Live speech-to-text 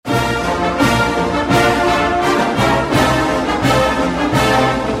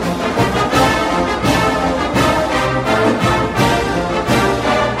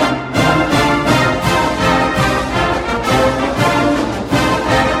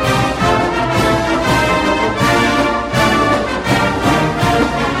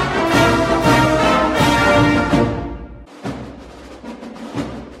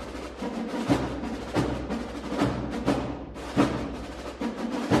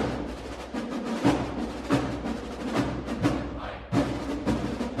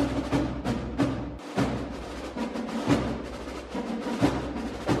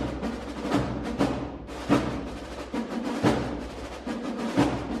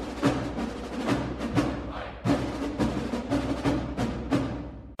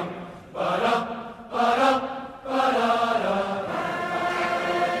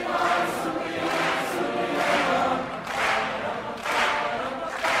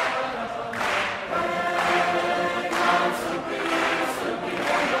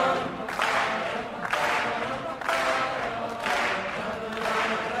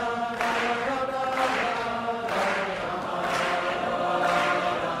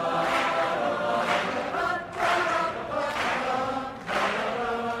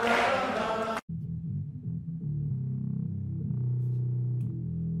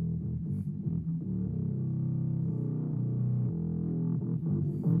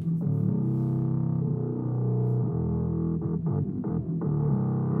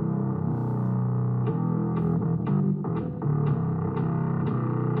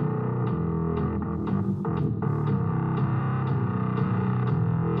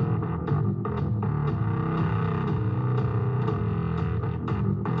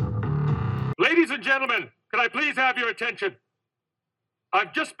and gentlemen, could I please have your attention?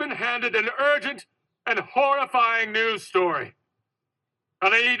 I've just been handed an urgent and horrifying news story.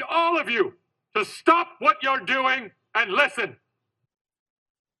 And I need all of you to stop what you're doing and listen.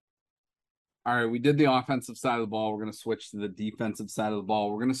 All right, we did the offensive side of the ball. We're going to switch to the defensive side of the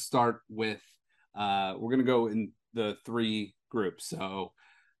ball. We're going to start with, we're going to go in the three groups. So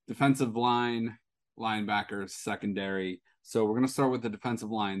defensive line, linebackers, secondary. So we're going to start with the defensive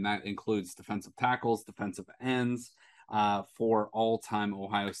line. That includes defensive tackles, defensive ends for all-time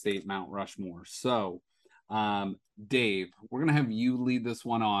Ohio State Mount Rushmore. So, Dave, we're going to have you lead this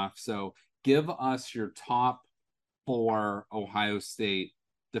one off. So give us your top 4 Ohio State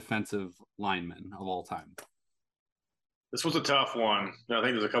defensive linemen of all time. This was a tough one. I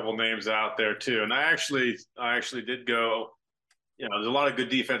think there's a couple names out there too. And I actually did go, there's a lot of good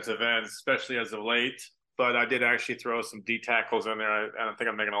defensive ends, especially as of late, but I did actually throw some D tackles in there. I think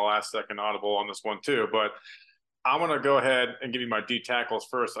I'm making a last second audible on this one too, but I'm going to go ahead and give you my D tackles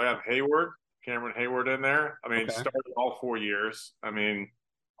first. I have Cameron Hayward in there. Started all 4 years.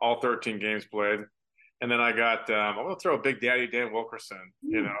 All 13 games played. And then I got, I'm going to throw a Big Daddy Dan Wilkerson,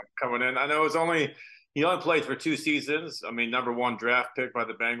 coming in. I know he only played for 2 seasons. Number 1 draft pick by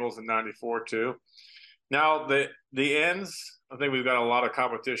the Bengals in '94 too. Now the ends, I think we've got a lot of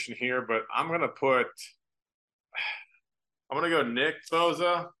competition here, but I'm going to go Nick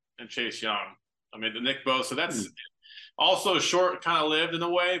Bosa and Chase Young. The Nick Bosa, that's also short, kind of lived in a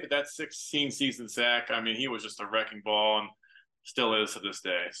way, but that 16 season sack, he was just a wrecking ball and still is to this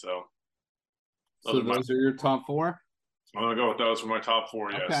day. So those are your top 4? I'm going to go with those for my top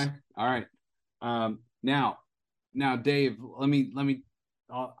 4, yes. Okay. All right. Now, Dave, let me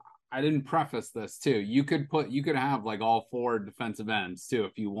I didn't preface this too. You could have like all 4 defensive ends too,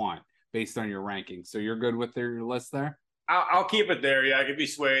 if you want, based on your rankings. So you're good with your list there? I'll keep it there. Yeah, I could be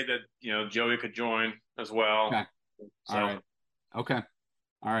swayed that, Joey could join as well. Okay. So. All right. Okay.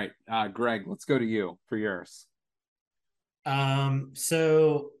 All right. Greg, let's go to you for yours.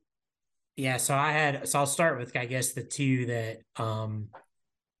 So I'll start with, I guess, the two that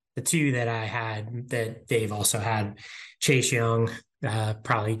I had that Dave also had. Chase Young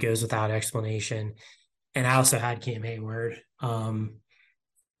probably goes without explanation, and I also had Cam Hayward.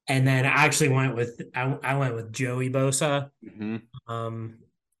 And then I actually went with Joey Bosa.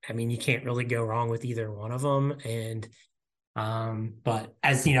 Mm-hmm. You can't really go wrong with either one of them. And but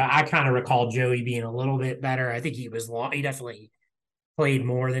as I kind of recall Joey being a little bit better. I think he definitely played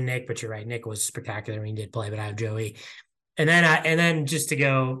more than Nick, but you're right. Nick was spectacular when he did play, but I have Joey. And then just to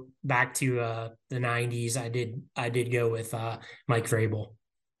go back to the 90s, I did go with Mike Vrabel.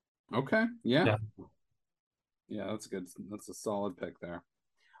 Okay. Yeah. Yeah, that's good. That's a solid pick there.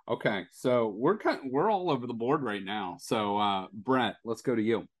 Okay, so we're all over the board right now. So Brett, let's go to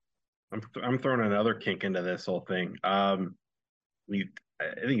you. I'm throwing another kink into this whole thing. I think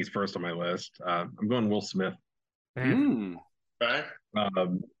he's first on my list. I'm going Will Smith. Okay. I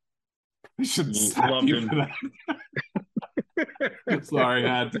should slap you for that. Sorry,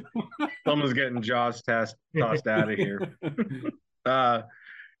 I had to. Someone's getting Jaws tossed out of here. I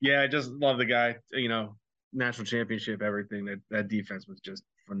just love the guy. National championship, everything. That defense was just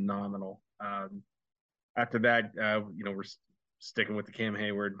phenomenal. After that, we're sticking with the Cam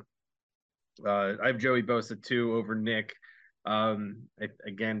Hayward. I have Joey Bosa too over Nick. I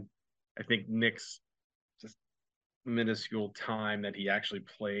think Nick's just minuscule time that he actually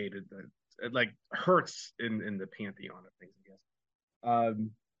played, it like hurts in the pantheon of things, I guess.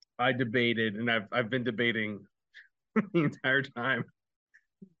 I debated, and I've been debating the entire time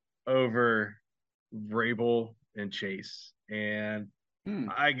over Vrabel and Chase, and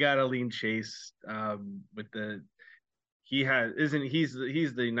I gotta lean Chase with he's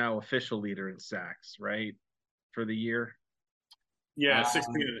the now official leader in sacks, right, for the year. Yeah,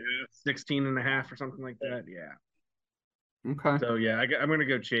 16 and a half or something like that. Yeah. Okay. So yeah, I'm gonna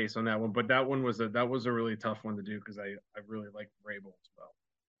go Chase on that one, but that one was a really tough one to do because I really like Vrabel as well.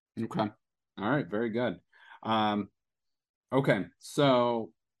 Okay. All right. Very good. Okay.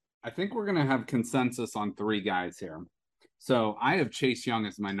 So I think we're gonna have consensus on 3 guys here. So I have Chase Young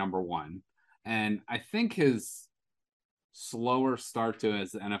as my number 1, and I think his slower start to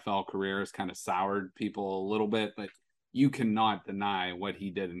his NFL career has kind of soured people a little bit, but you cannot deny what he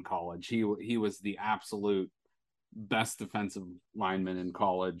did in college. He was the absolute best defensive lineman in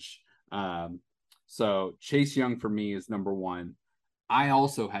college. So Chase Young for me is number 1. I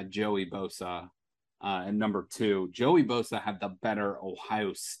also had Joey Bosa and number 2. Joey Bosa had the better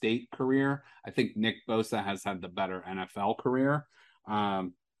Ohio State career. I think Nick Bosa has had the better NFL career.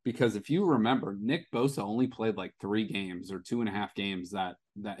 because if you remember, Nick Bosa only played like 3 games or 2.5 games that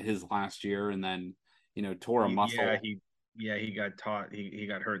his last year, and then tore a muscle. He got taught. He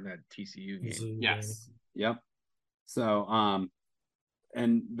got hurt in that TCU game. Yes. Yep. So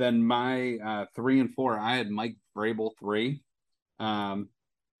and then my 3 and 4, I had Mike Vrabel 3, and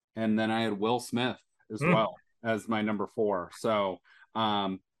then I had Will Smith as well as my number 4. So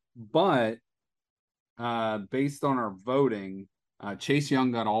but based on our voting, Chase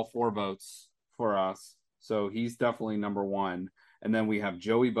Young got all 4 votes for us, so he's definitely number 1. And then we have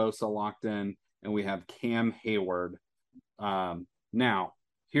Joey Bosa locked in, and we have Cam Hayward. Now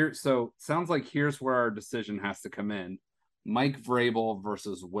so sounds like here's where our decision has to come in: Mike Vrabel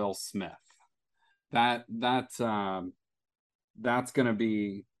versus Will Smith. That's going to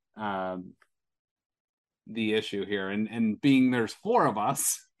be the issue here, and being there's 4 of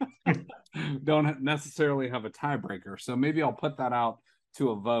us. Don't necessarily have a tiebreaker, so maybe I'll put that out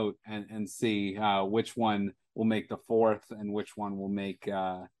to a vote and see which one will make the 4th and which one will make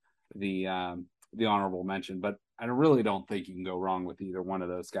the honorable mention. But I really don't think you can go wrong with either one of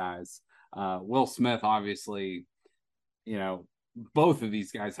those guys. Will Smith, obviously, both of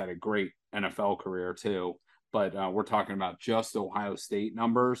these guys had a great NFL career too, but we're talking about just Ohio State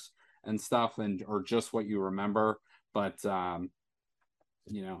numbers and stuff, or just what you remember. But I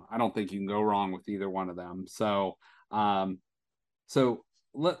don't think you can go wrong with either one of them. So,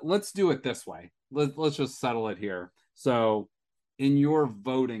 let's do it this way. Let's just settle it here. So, in your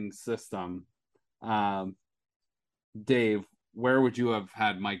voting system, Dave, where would you have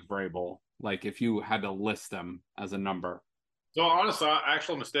had Mike Vrabel? Like, if you had to list him as a number? So honestly,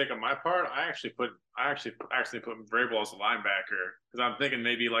 actual mistake on my part. I actually put Vrabel as a linebacker because I'm thinking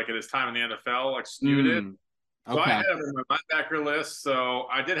maybe like at his time in the NFL, like skewed it. So Okay. I had him in my linebacker list. So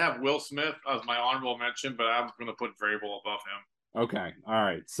I did have Will Smith as my honorable mention, but I'm going to put Vrabel above him. Okay. All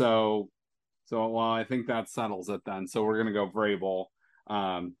right. So well, I think that settles it then. So we're going to go Vrabel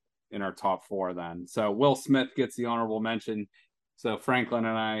in our top 4 then. So Will Smith gets the honorable mention. So Franklin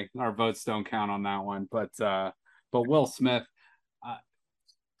and our votes don't count on that one. But Will Smith,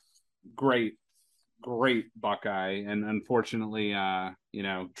 great Buckeye, and unfortunately,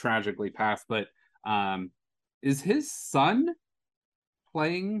 tragically passed. But is his son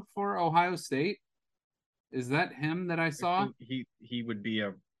playing for Ohio State? Is that him that I saw? He would be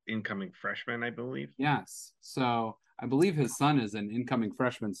a incoming freshman, I believe. Yes. So I believe his son is an incoming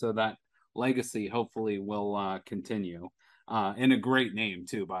freshman, so that legacy hopefully will continue. And a great name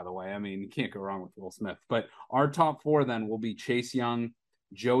too, by the way. I mean, you can't go wrong with Will Smith. But our top 4 then will be Chase Young,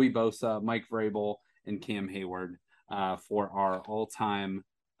 Joey Bosa, Mike Vrabel, and Cam Hayward for our all-time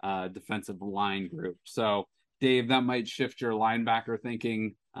defensive line group. So, Dave, that might shift your linebacker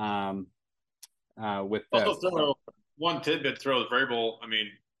thinking with this. Also, one tidbit throws Vrabel. I mean,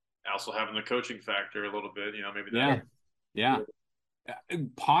 also having the coaching factor a little bit. Maybe that. Yeah.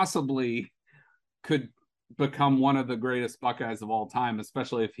 Possibly could become one of the greatest Buckeyes of all time,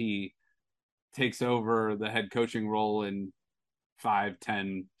 especially if he takes over the head coaching role in 5,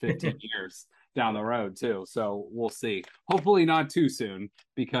 10, 15 years down the road too. So we'll see. Hopefully not too soon,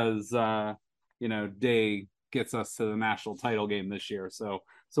 because Day gets us to the national title game this year. So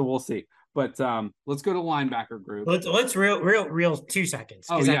we'll see. But let's go to linebacker group. Let's real 2 seconds.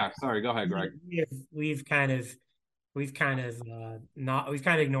 Oh yeah, sorry. Go ahead, Greg. We've kind of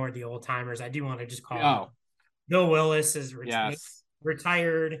ignored the old timers. I do want to just call out Bill Willis is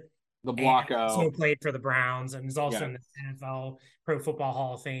retired. The Blocko also played for the Browns and is also in the NFL Pro Football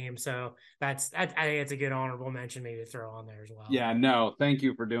Hall of Fame. So I think it's a good honorable mention maybe to throw on there as well. Yeah, no, thank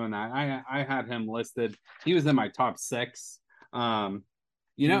you for doing that. I had him listed. He was in my top 6.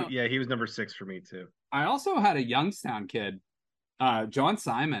 He was number 6 for me too. I also had a Youngstown kid, John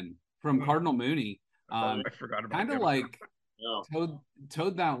Simon from Cardinal Mooney. I forgot about kind of him. like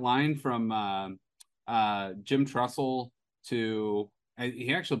towed that line from Jim Tressel to.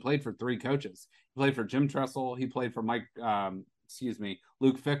 He actually played for 3 coaches. He played for Jim Tressel. He played for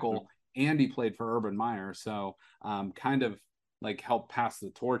Luke Fickell, and he played for Urban Meyer. So kind of like helped pass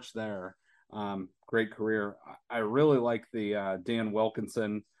the torch there. Great career. I really like the Dan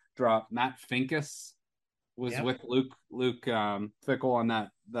Wilkinson drop. Matt Finkus was with Luke Fickell on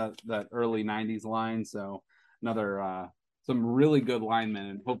that early 90s line. So another some really good linemen,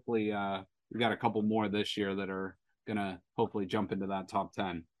 and hopefully we got a couple more this year that are gonna hopefully jump into that top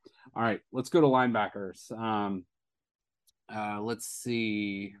 10. All right, let's go to linebackers. Let's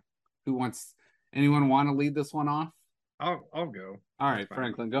see anyone want to lead this one off? I'll go. All right,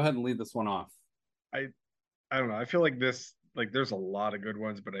 Franklin, go ahead and lead this one off. I don't know. I feel like there's a lot of good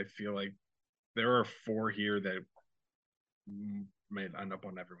ones, but I feel like there are 4 here that may end up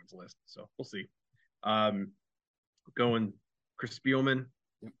on everyone's list. So we'll see. Going Chris Spielman,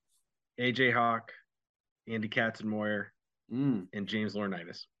 Yep. AJ Hawk, Andy Katzenmoyer, Mm. and James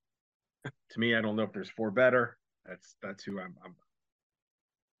Laurinaitis. To me, I don't know if there's 4 better. That's who I'm.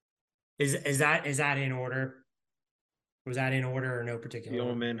 Is that in order? Was that in order or no particular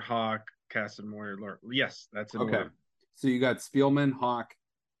order? Spielman, Hawk, Katzenmoyer, Yes, that's in Okay. order. So you got Spielman, Hawk,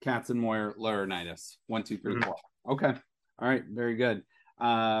 Katzenmoyer, Laurinaitis. 1, 2, 3, 4. Okay. All right. Very good.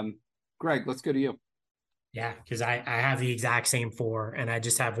 Greg, let's go to you. Yeah, because I have the exact same 4, and I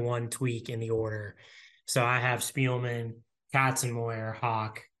just have one tweak in the order. So I have Spielman, Katzenmoyer,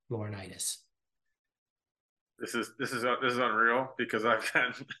 Hawk, Laurinaitis. This is unreal because I've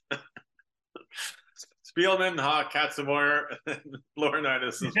had Spielman, Hawk, Katzenmoyer, and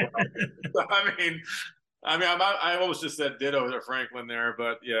Laurinaitis as well. I almost just said ditto to Franklin there,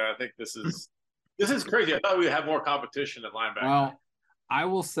 but yeah, I think this is crazy. I thought we'd have more competition at linebacker. Well, I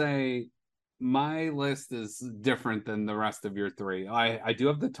will say my list is different than the rest of your 3. I do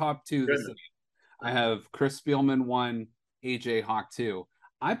have the top 2. I have Chris Spielman 1, AJ Hawk 2.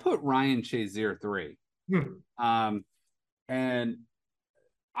 I put Ryan Shazier 3. And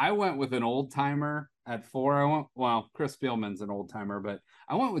I went with an old timer at 4. Chris Spielman's an old timer, but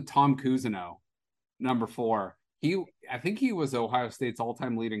I went with Tom Cousineau, number 4. I think he was Ohio State's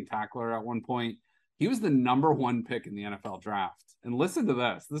all-time leading tackler at one point. He was the number 1 pick in the NFL draft. And listen to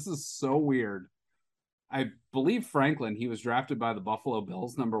this. This is so weird. I believe Franklin, he was drafted by the Buffalo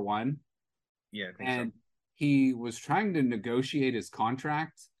Bills, number 1. Yeah, I think so. He was trying to negotiate his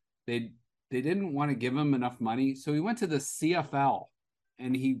contract. They didn't want to give him enough money, so he went to the CFL,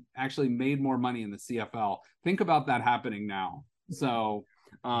 and he actually made more money in the CFL. Think about that happening now. So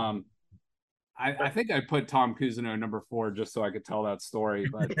I think I put Tom Cousineau number 4 just so I could tell that story.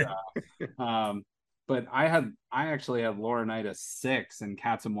 But but I actually had Laurinaitis 6 and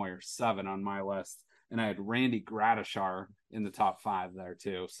Katzenmoyer 7 on my list, and I had Randy Gradishar in the top 5 there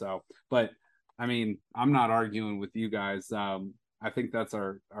too. So, but I mean, I'm not arguing with you guys. I think that's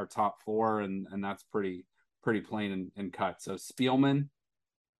our top 4, and that's pretty plain and cut. So Spielman,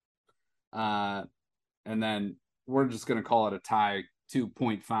 and then we're just going to call it a tie,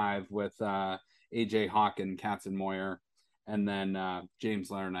 2.5 with AJ Hawk and Katzenmoyer, and then James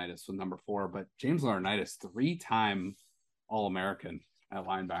Laurinaitis with number 4. But James Laurinaitis, 3-time All-American at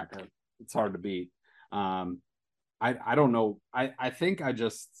linebacker. It's hard to beat. I don't know. I think I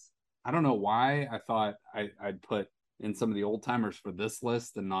don't know why I thought I'd put in some of the old timers for this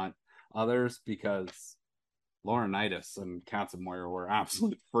list and not others, because Laurinaitis and Katzenmoyer were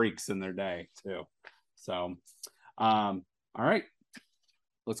absolute freaks in their day too. So, all right,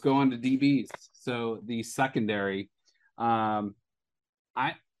 let's go on to DBs. So the secondary, I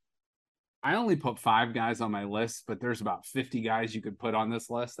only put 5 guys on my list, but there's about 50 guys you could put on this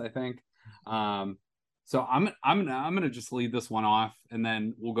list, I think. So I'm gonna just lead this one off, and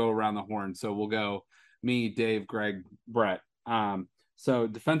then we'll go around the horn. So we'll go me, Dave, Greg, Brett. So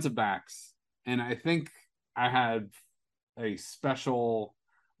defensive backs, and I think I had a special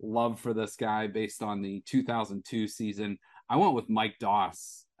love for this guy based on the 2002 season. I went with Mike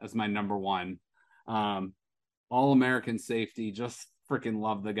Doss as my number 1. All-American safety, just freaking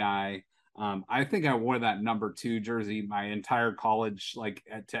love the guy. I think I wore that number 2 jersey my entire college,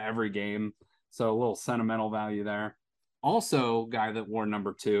 to every game. So a little sentimental value there. Also, guy that wore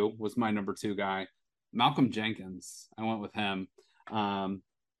number 2 was my number 2 guy, Malcolm Jenkins. I went with him. And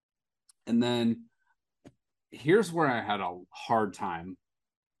then here's where I had a hard time.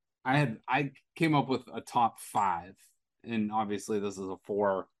 I came up with a top 5, and obviously this is a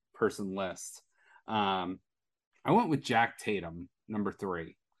 4-person list. I went with Jack Tatum, number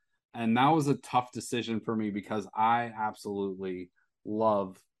 3. And that was a tough decision for me because I absolutely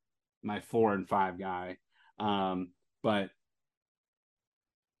love my 4 and 5 guy. But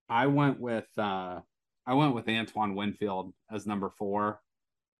I went with Antoine Winfield as number 4.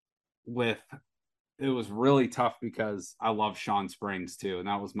 It was really tough because I love Sean Springs too, and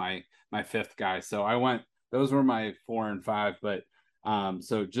that was my 5th guy. So those were my 4 and 5. But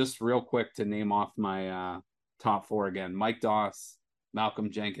so just real quick to name off my top 4 again: Mike Doss,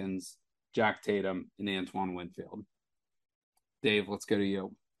 Malcolm Jenkins, Jack Tatum, and Antoine Winfield. Dave, let's go to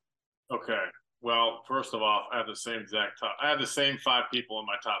you. Okay. Well, first of all, I have the same exact top. I have the same 5 people in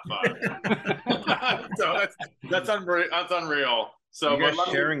my top 5. So that's unreal. That's unreal. So, you guys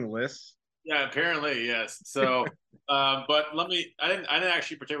sharing lists? Yeah, apparently yes. So, but I didn't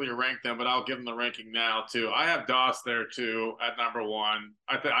actually particularly rank them, but I'll give them the ranking now too. I have Doss there too at number 1.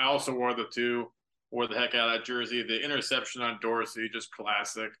 I also wore the heck out of that jersey. The interception on Dorsey, just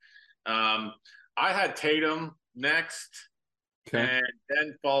classic. I had Tatum next. Okay. and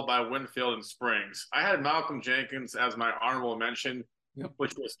then followed by Winfield and Springs. I had Malcolm Jenkins as my honorable mention, Yep.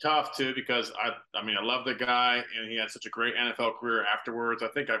 which was tough too because I mean I love the guy and he had such a great NFL career afterwards. I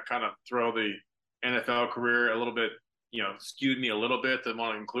think I've kind of throw the NFL career a little bit, skewed me a little bit to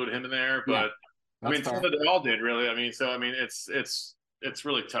want to include him in there, Yeah, but I that's mean, so fair. that they all did really. I mean, it's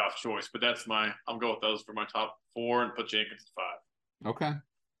really tough choice, but I'm going with those for my top four and put Jenkins at five. Okay.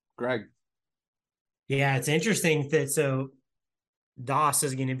 Greg. Yeah, it's interesting that so Doss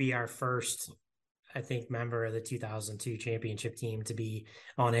is going to be our first, I think, member of the 2002 championship team to be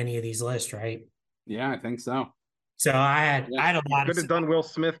on any of these lists, right? Yeah, I think so. So I had a lot Could have done Will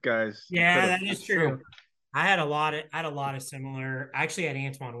Smith, guys. Yeah, that is That's true. true. I had a lot of similar. I actually had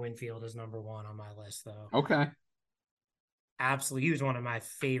Antoine Winfield as number one on my list, though. Okay. Absolutely, he was one of my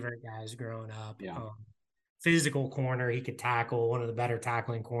favorite guys growing up. Yeah. Physical corner, he could tackle, one of the better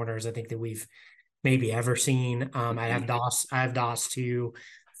tackling corners I think that we've maybe ever seen. I have Doss too,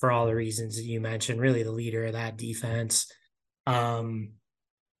 for all the reasons that you mentioned. Really, the leader of that defense.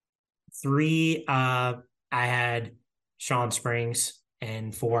 Three, I had Sean Springs,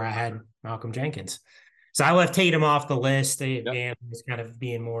 and four, I had Malcolm Jenkins. So I left Tatum off the list. Van was kind of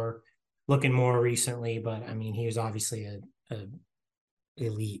looking more recently, but I mean, he was obviously a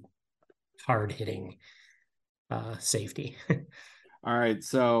elite, hard hitting safety. All right.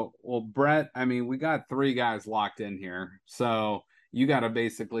 So, well, Brett, I mean, we got three guys locked in here. So you got to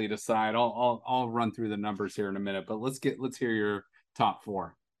basically decide. I'll run through the numbers here in a minute, but let's hear your top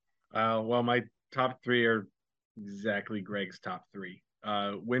four. Well, my top three are exactly Greg's top three.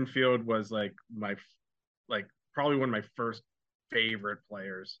 Winfield was probably one of my first favorite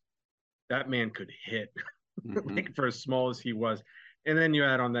players. That man could hit for as small as he was. And then you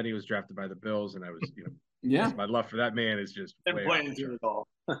add on that he was drafted by the Bills, and I was, my love for that man is just way playing through it all.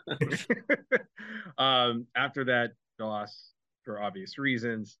 After that, Doss, for obvious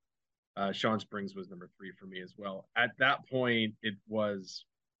reasons. Sean Springs was number three for me as well. At that point, it was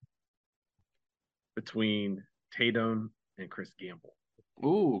between Tatum and Chris Gamble.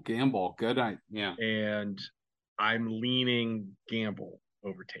 Ooh, Gamble. Good. Yeah. And I'm leaning Gamble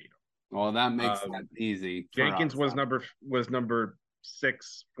over Tatum. Well, that makes that easy. Jenkins was number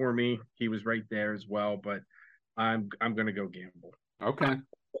six for me. He was right there as well, but I'm going to go Gamble. Okay.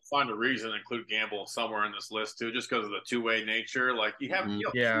 I'll find a reason to include Gamble somewhere in this list too, just because of the two-way nature. Like you have,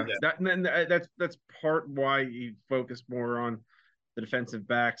 that's part why he focused more on the defensive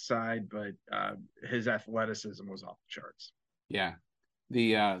back side, but his athleticism was off the charts. Yeah.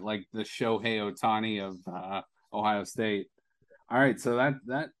 The like the Shohei Ohtani of Ohio State. All right, so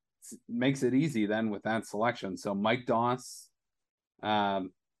that makes it easy then with that selection. So Mike Doss, Antoine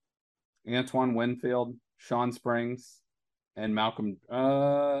Winfield, Sean Springs, and Malcolm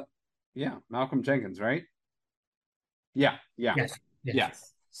Jenkins, right? Yeah.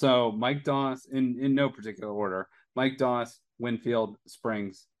 Yes. So Mike Doss in no particular order. Mike Doss, Winfield,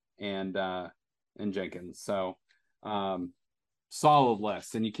 Springs, and Jenkins. So solid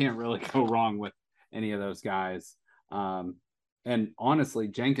list, and you can't really go wrong with any of those guys. And honestly,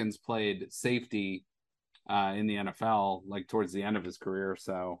 Jenkins played safety in the NFL like towards the end of his career.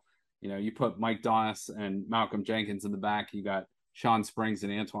 So, you put Mike Doss and Malcolm Jenkins in the back, you got Sean Springs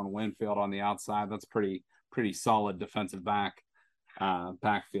and Antoine Winfield on the outside. That's pretty solid defensive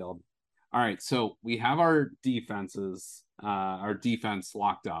backfield. All right, so we have our defense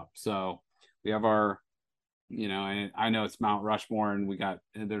locked up. So we have our, I know it's Mount Rushmore, and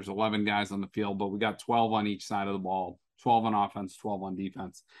there's 11 guys on the field, but we got 12 on each side of the ball, 12 on offense, 12 on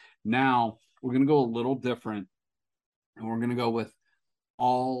defense. Now we're going to go a little different, and we're going to go with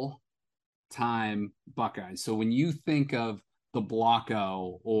all-time Buckeyes. So when you think of the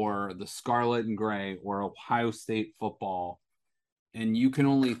Blocko or the Scarlet and Gray or Ohio State football, and you can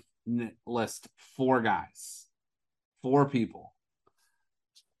only list four guys, four people,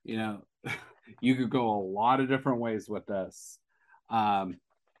 you could go a lot of different ways with this.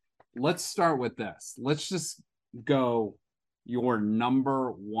 Let's start with this. Let's just go your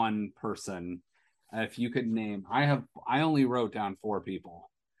number one person. If you could name, I only wrote down four people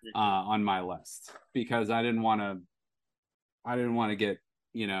on my list because I didn't want to get,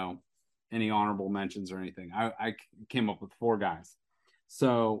 any honorable mentions or anything. I came up with four guys.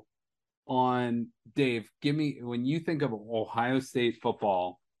 So on Dave, give me, when you think of Ohio State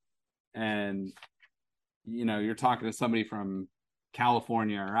football and, you're talking to somebody from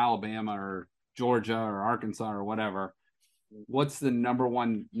California or Alabama or Georgia or Arkansas or whatever, what's the number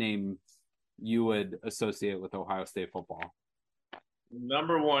one name you would associate with Ohio State football?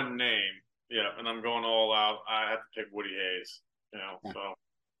 Number one name. Yeah. And I'm going all out. I have to pick Woody Hayes, so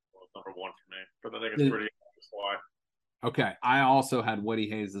number one for me, but I think it's pretty obvious why. Okay. I also had Woody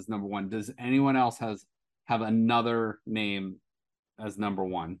Hayes as number one. Does anyone else have another name as number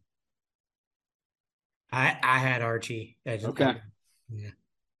one? I had Archie. Okay. Yeah.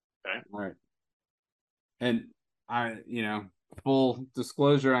 Okay. All right. And full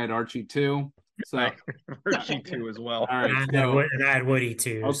disclosure, I had Archie too. So Archie too as well. all right. And I had Woody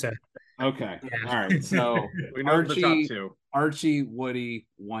too. Okay. So Okay. yeah. All right. So We know the top two. Archie, Woody,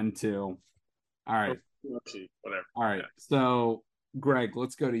 1, 2. All right. Whatever. All right. So Greg,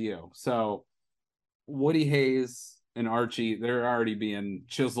 let's go to you. So Woody Hayes and Archie, they're already being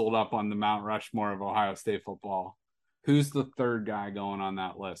chiseled up on the Mount Rushmore of Ohio State football. Who's the third guy going on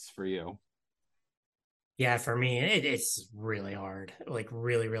that list for you? Yeah, for me, it's really hard, like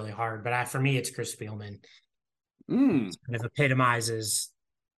really, really hard. But for me, it's Chris Spielman. It kind of epitomizes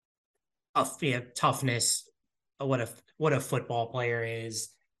toughness, what a football player is,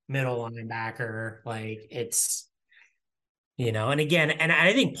 middle linebacker. Like it's, and again, and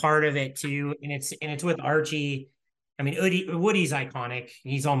I think part of it too, and it's with Archie. I mean, Woody's iconic.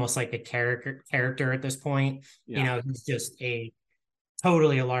 He's almost like a character at this point. Yeah. He's just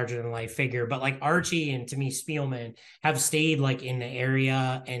totally a larger than life figure. But like Archie and to me Spielman have stayed like in the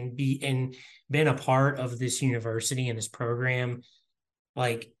area and been a part of this university and this program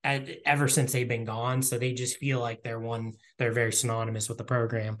like ever since they've been gone. So they just feel like they're very synonymous with the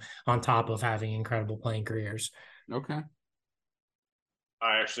program on top of having incredible playing careers. Okay.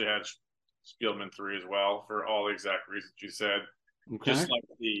 I actually had Spielman 3 as well for all the exact reasons you said. Okay. Just like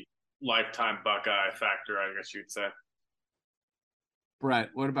the lifetime Buckeye factor, I guess you'd say. Brett,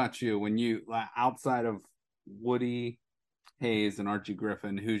 what about you? When you outside of Woody Hayes and Archie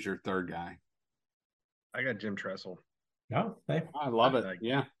Griffin, who's your third guy? I got Jim Tressel. Oh, hey. I love it.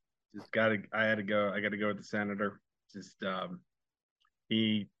 Yeah. I got to go with the Senator.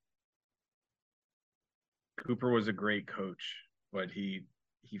 Cooper was a great coach, but he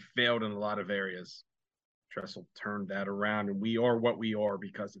failed in a lot of areas. Tressel turned that around, and we are what we are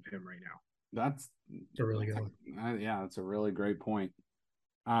because of him right now. That's a really good one. Yeah, that's a really great point.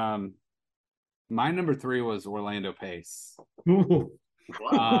 My number 3 was Orlando Pace.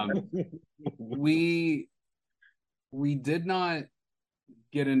 We did not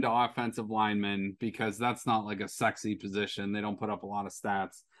get into offensive linemen because that's not like a sexy position. They don't put up a lot of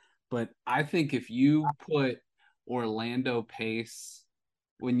stats. But I think if you put Orlando Pace,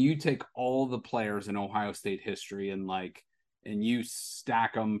 when you take all the players in Ohio State history and you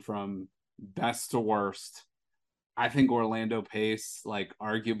stack them from best to worst, I think Orlando Pace,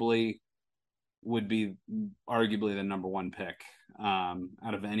 would be arguably the number 1 pick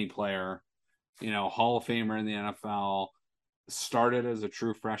out of any player. Hall of Famer in the NFL, started as a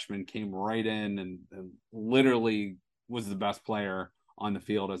true freshman, came right in and literally was the best player on the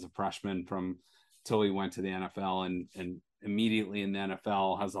field as a freshman till he went to the NFL and immediately in the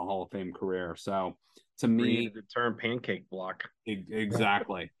NFL has a Hall of Fame career. So to me, the term pancake block.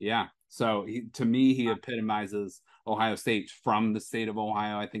 Exactly. Yeah. So to me, he epitomizes Ohio State, from the state of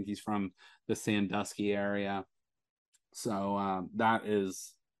Ohio. I think he's from the Sandusky area. So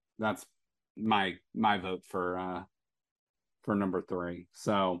that's my vote for number 3.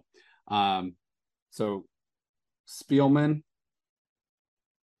 So Spielman,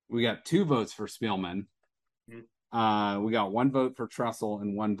 we got 2 votes for Spielman. We got 1 vote for Tressel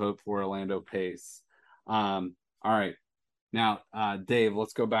and 1 vote for Orlando Pace. All right. Now, Dave,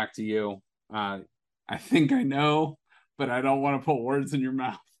 let's go back to you. I think I know, but I don't want to put words in your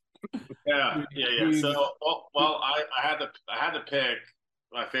mouth. Yeah. So, I had to pick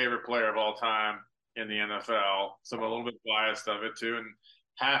my favorite player of all time in the NFL. So I'm a little bit biased of it too. And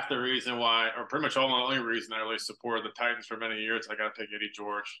half the reason why, or pretty much all the only reason I really supported the Titans for many years, I got to pick Eddie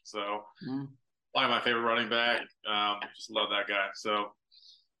George. So probably my favorite running back. Just love that guy. So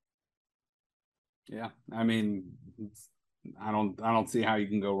yeah, I mean, I don't see how you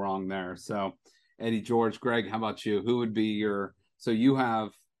can go wrong there. So Eddie George. Greg, how about you? Who would be so you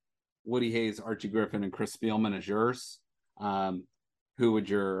have Woody Hayes, Archie Griffin, and Chris Spielman as yours. Who would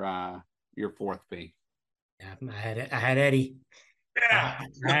your 4th be? Yeah, I had Eddie. yeah,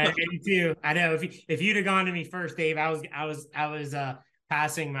 I had Eddie too. I know if you'd have gone to me first, Dave, I was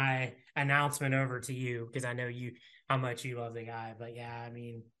passing my announcement over to you because I know how much you love the guy. But yeah, I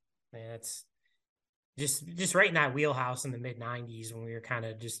mean, man, it's just right in that wheelhouse in the mid '90s when we were kind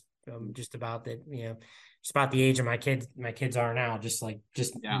of just about that, just about the age of my kids are now,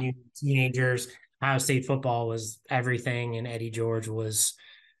 new teenagers. Ohio State football was everything, and Eddie George was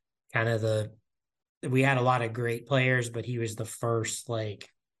kind of we had a lot of great players, but he was the first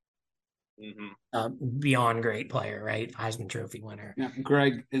beyond great player, right? Heisman Trophy winner. Yeah,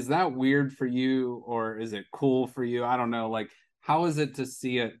 Greg, is that weird for you or is it cool for you? I don't know. Like, how is it to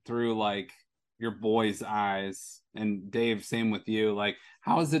see it through like your boys' eyes? And Dave, same with you. Like,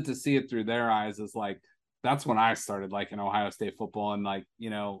 how is it to see it through their eyes? Is like that's when I started like in Ohio State football and like,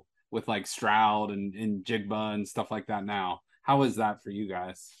 with like Stroud and Jigba and stuff like that now. How is that for you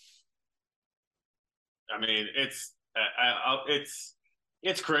guys? I mean, it's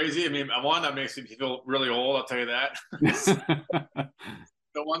crazy. I mean, one that makes me feel really old. I'll tell you that.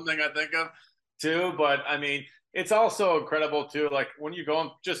 The one thing I think of too. But I mean, it's also incredible too. Like when you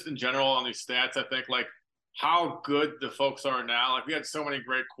go just in general on these stats, I think like how good the folks are now. Like we had so many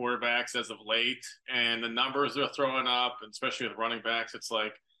great quarterbacks as of late, and the numbers they're throwing up, and especially with running backs, it's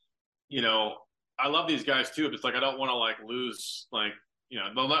like, you know, I love these guys too. But it's like I don't want to like lose like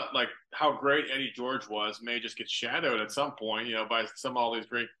they'll not like how great Eddie George was may just get shadowed at some point, by some all these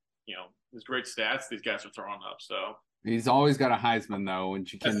great, these great stats these guys are throwing up. So he's always got a Heisman though, and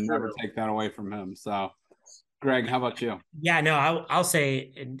you that's can never true. take that away from him. So, Greg, how about you? Yeah, no, I'll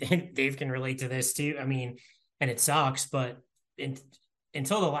say, and Dave can relate to this too. I mean, and it sucks, but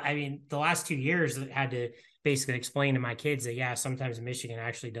until the last 2 years, I had to basically explain to my kids that yeah, sometimes Michigan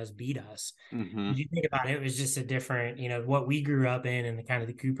actually does beat us. Mm-hmm. You think about it, it was just a different, what we grew up in the kind of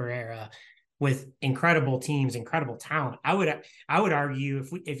the Cooper era with incredible teams, incredible talent. I would argue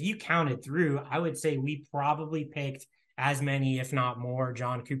if you counted through, I would say we probably picked as many, if not more,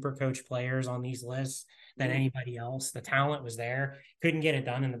 John Cooper coach players on these lists than anybody else. The talent was there, couldn't get it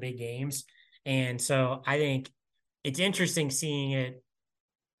done in the big games. And so I think it's interesting seeing it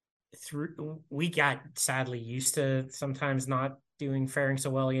through. We got sadly used to sometimes not faring so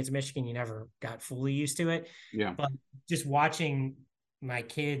well against Michigan. You never got fully used to it. Yeah. But just watching my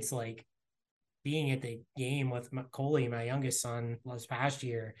kids, like being at the game with Coley, my youngest son, last past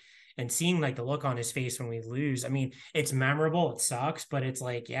year, and seeing like the look on his face when we lose. I mean, it's memorable. It sucks, but it's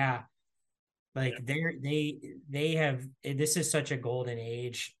like, yeah, like they have, this is such a golden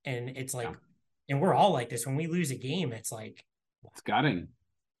age, and it's like, and we're all like this when we lose a game. It's like it's gutting.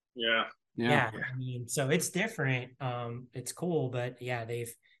 Yeah. I mean, so it's different. It's cool, but yeah,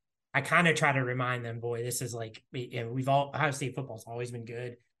 I kind of try to remind them, boy, this is like, Ohio State football's always been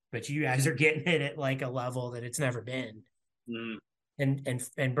good, but you guys are getting it at like a level that it's never been.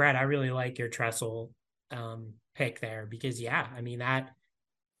 And Brett, I really like your Tressel pick there because I mean that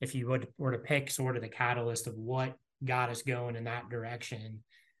if you were to pick sort of the catalyst of what got us going in that direction,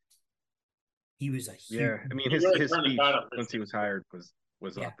 he was a huge. I mean his speech once he was hired was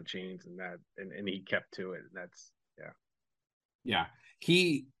off the chains, and he kept to it, and that's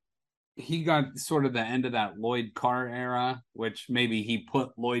he got sort of the end of that Lloyd Carr era, which maybe he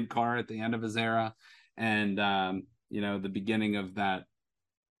put Lloyd Carr at the end of his era, and the beginning of that.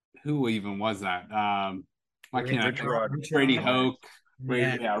 Who even was that? Rich Rod, Brady Hoke,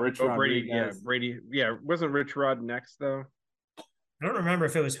 Brady, Rich Rodriguez. Brady, wasn't Rich Rod next though? I don't remember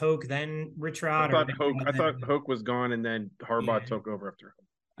if it was Hoke then Rich Rod. I thought Hoke was gone and then Harbaugh took over after Hoke.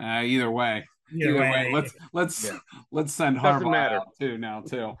 Either way, let's send Harbaugh out too.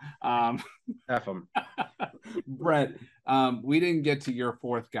 F him. Brett, we didn't get to your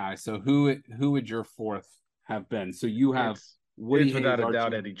fourth guy, so who would your fourth have been? So you have Woody without a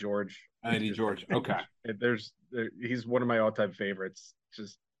doubt Eddie George. Eddie George, okay. He's one of my all-time favorites.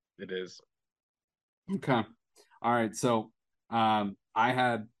 Just it is. Okay, all right. So I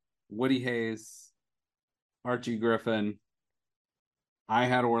had Woody Hayes, Archie Griffin. I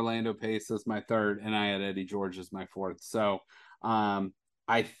had Orlando Pace as my third, and I had Eddie George as my fourth. So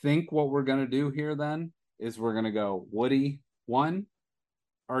I think what we're going to do here then is we're going to go Woody 1,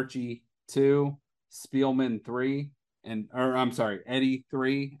 Archie 2, Spielman 3, Eddie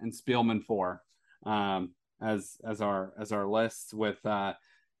 3, and Spielman 4 as our list with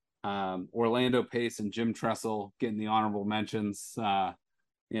Orlando Pace and Jim Tressel getting the honorable mentions.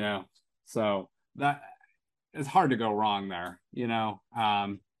 So that it's hard to go wrong there, even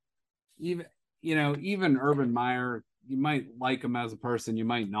Urban Meyer, you might like him as a person, you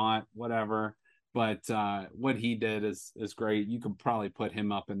might not, whatever, but what he did is great. You could probably put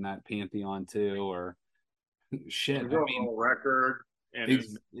him up in that pantheon too, or shit. Record, and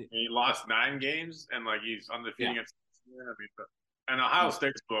he lost 9 games, and like he's undefeated against. And Ohio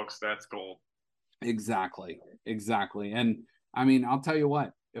State's books, that's gold. Exactly. And I mean, I'll tell you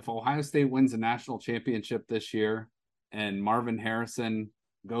what. If Ohio State wins a national championship this year and Marvin Harrison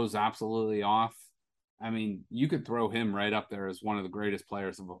goes absolutely off, I mean, you could throw him right up there as one of the greatest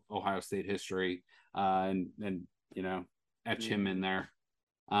players of Ohio State history, and etch him in there.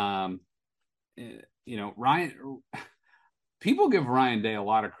 Ryan, people give Ryan Day a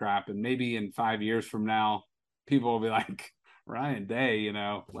lot of crap, and maybe in 5 years from now, people will be like, Ryan Day,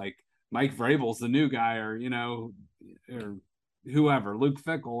 like Mike Vrabel's the new guy, or or whoever, Luke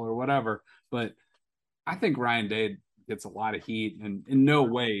Fickell or whatever. But I think Ryan Day gets a lot of heat, and in no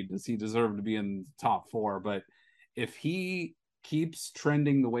way does he deserve to be in the top 4. But if he keeps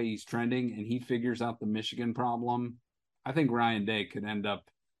trending the way he's trending and he figures out the Michigan problem, I think Ryan Day could end up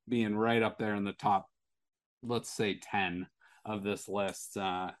being right up there in the top, let's say 10 of this list.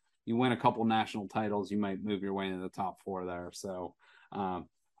 You win a couple national titles, you might move your way into the top 4 there. So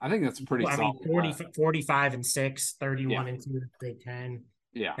I think that's a pretty solid. 45-6, 31-2 in the Big Ten.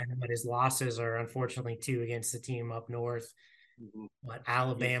 Yeah. But his losses are unfortunately 2 against the team up north. Mm-hmm. But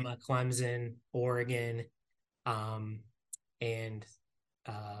Alabama, Clemson, Oregon, and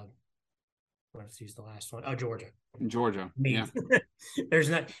let's use the last one. Oh, Georgia. I mean, yeah. There's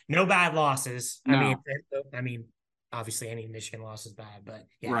no bad losses. No. I mean, obviously any Michigan loss is bad, but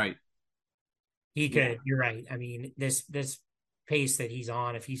yeah. Right. He could, you're right. I mean, this pace that he's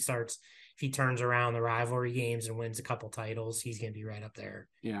on, if he turns around the rivalry games and wins a couple titles, he's going to be right up there.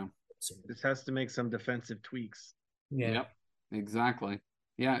 Yeah. This has to make some defensive tweaks. Yeah. Yep. Exactly.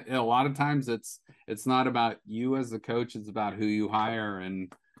 Yeah. A lot of times it's not about you as the coach. It's about who you hire,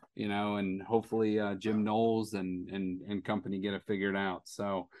 and, and hopefully Jim Knowles and company get it figured out.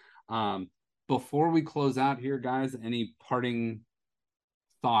 So before we close out here, guys, any parting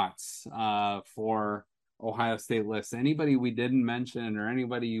thoughts for Ohio State list? Anybody we didn't mention, or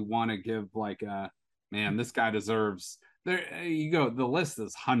anybody you want to give like man, this guy deserves, there you go, the list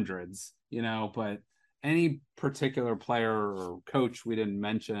is hundreds, but any particular player or coach we didn't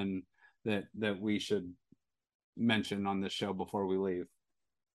mention that we should mention on this show before we leave?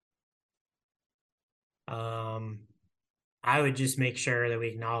 I would just make sure that we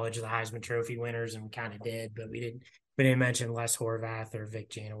acknowledge the Heisman Trophy winners, and we kind of did, but we didn't mention Les Horvath or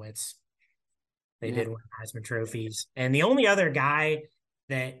Vic Janowitz. They did win Heisman trophies. And the only other guy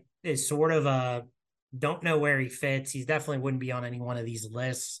that is sort of don't know where he fits, he definitely wouldn't be on any one of these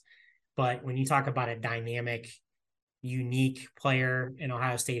lists. But when you talk about a dynamic, unique player in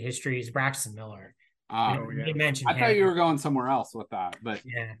Ohio State history, is Braxton Miller. You mentioned I thought you were going somewhere else with that, but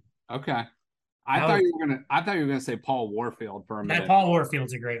yeah. Okay. I thought you were gonna say Paul Warfield for a minute. Paul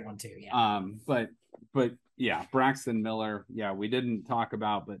Warfield's a great one too. Yeah. But yeah, Braxton Miller. Yeah, we didn't talk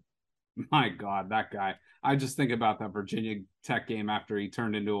about, but my God, that guy. I just think about that Virginia Tech game after he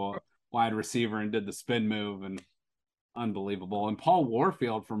turned into a wide receiver and did the spin move, and unbelievable. And Paul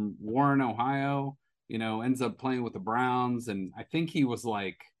Warfield from Warren, Ohio, ends up playing with the Browns, and I think he was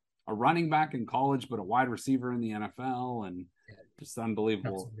like a running back in college, but a wide receiver in the NFL, and just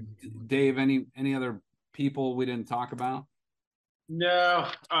unbelievable. Dave, any other people we didn't talk about? No.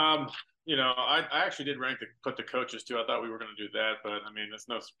 I actually did put the coaches too. I thought we were going to do that, but I mean, it's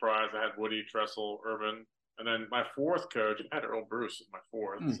no surprise. I had Woody, Tressel, Urban, and then my fourth coach, I had Earl Bruce as my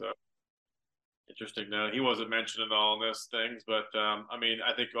fourth. So interesting. No, he wasn't mentioned in all this things, but I mean,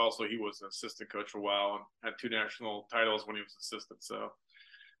 I think also he was an assistant coach for a while and had 2 national titles when he was assistant. So,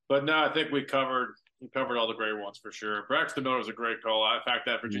 but no, I think we covered all the great ones for sure. Braxton Miller was a great call. In fact,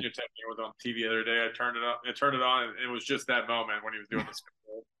 that Virginia Tech game was on TV the other day. I turned it on, and it was just that moment when he was doing this.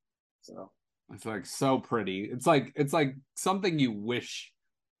 So it's like so pretty. It's like something you wish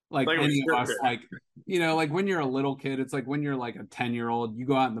like any of us, like like when you're a little kid, it's like when you're like a 10-year-old, you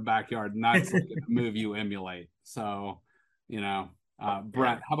go out in the backyard and that's like a move you emulate. So,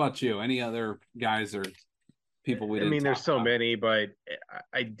 Brett, how about you? Any other guys or people we didn't there's so about? many, but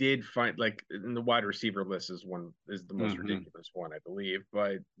I did find like in the wide receiver list is the most ridiculous one, I believe,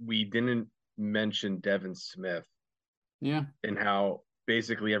 but we didn't mention Devin Smith. Yeah. And how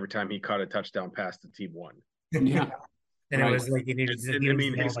basically every time he caught a touchdown pass, the team won. Yeah. And it was like,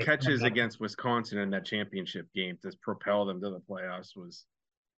 his catches against Wisconsin in that championship game to propel them to the playoffs was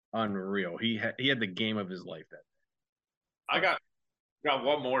unreal. He had the game of his life that day. I got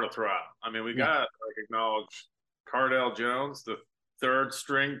one more to throw out. I mean, we got to acknowledge Cardell Jones, the 3rd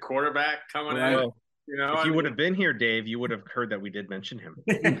string quarterback coming in. If you would have been here, Dave, you would have heard that we did mention him.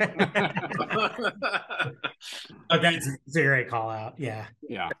 But that's a great call out. Yeah.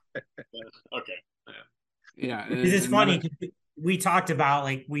 Yeah. Okay. Yeah. It's funny. We talked about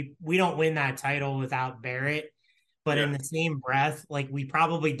like we don't win that title without Barrett, but in the same breath, like we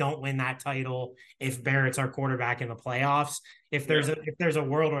probably don't win that title if Barrett's our quarterback in the playoffs. If there's a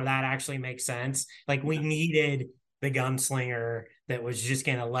world where that actually makes sense, like we needed the gunslinger that was just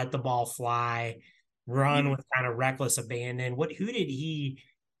going to let the ball fly, run with kind of reckless abandon. Who did he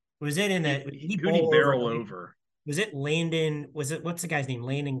barrel over? Was it Landon? What's the guy's name?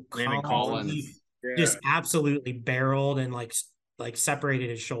 Landon Collins. just absolutely barreled and like separated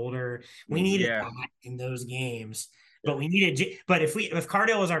his shoulder. We needed that in those games. But we needed, but if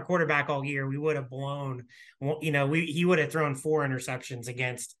Cardale was our quarterback all year, we would have blown, he would have thrown 4 interceptions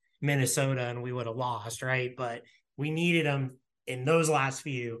against Minnesota and we would have lost, right? But we needed him in those last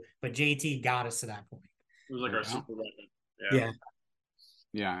few, but JT got us to that point. It was like our super weapon. Yeah.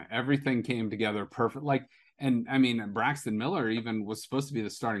 Yeah. Everything came together perfect. And I mean, Braxton Miller even was supposed to be the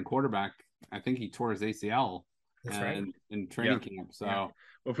starting quarterback. I think he tore his ACL in training camp. So, well,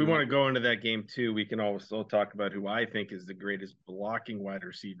 if we want to go into that game too, we can also talk about who I think is the greatest blocking wide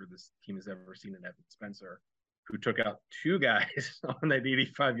receiver this team has ever seen in Evan Spencer, who took out 2 guys on that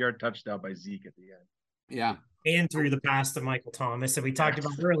 85-yard touchdown by Zeke at the end. Yeah. And threw the pass to Michael Thomas that we talked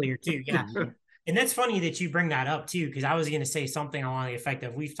about earlier too. Yeah. And that's funny that you bring that up too, because I was going to say something along the effect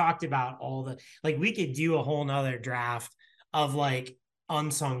of, we've talked about all the, we could do a whole nother draft of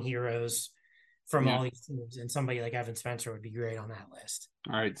unsung heroes from all these teams, and somebody like Evan Spencer would be great on that list.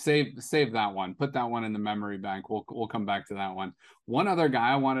 All right, save that one. Put that one in the memory bank. We'll come back to that one. One other guy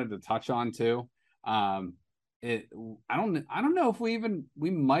I wanted to touch on too. I don't know if we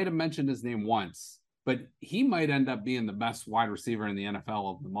might have mentioned his name once, but he might end up being the best wide receiver in the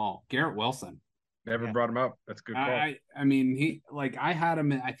NFL of them all. Garrett Wilson. Never brought him up. That's a good call. I mean, I had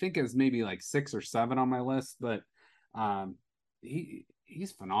him, I think, as maybe 6 or 7 on my list, but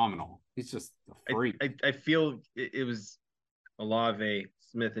he's phenomenal. He's just a freak. I feel it was Olave,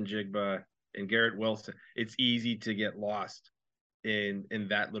 Smith and Jigba, and Garrett Wilson. It's easy to get lost in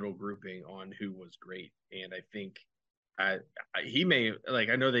that little grouping on who was great. And I think he may,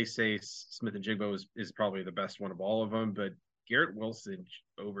 I know they say Smith and Jigba is probably the best one of all of them, but Garrett Wilson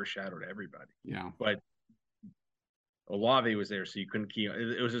overshadowed everybody. Yeah. But Olave was there, so you couldn't key.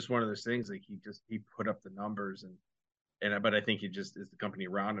 It was just one of those things. He put up the numbers, but I think he just is the company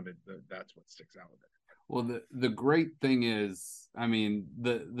around him. That's what sticks out with it. Well, the great thing is, I mean,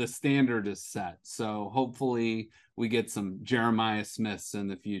 the standard is set. So hopefully we get some Jeremiah Smiths in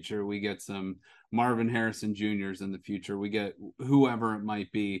the future. We get some Marvin Harrison Juniors in the future. We get whoever it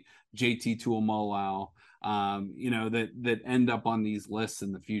might be, JT Tuamoloau, that end up on these lists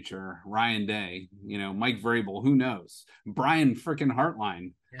in the future. Ryan Day, Mike Vrabel, who knows? Brian freaking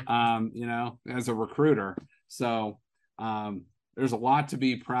Hartline, as a recruiter. So there's a lot to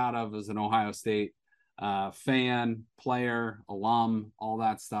be proud of as an Ohio State fan, player, alum, all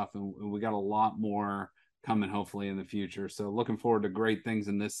that stuff. And we got a lot more coming hopefully in the future. So looking forward to great things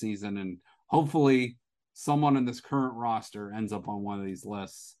in this season. And hopefully someone in this current roster ends up on one of these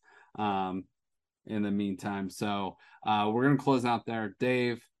lists in the meantime. So we're going to close out there.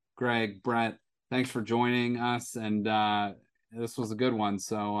 Dave, Greg, Brett, thanks for joining us. And this was a good one.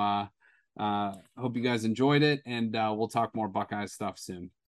 So hope you guys enjoyed it. And we'll talk more Buckeye stuff soon.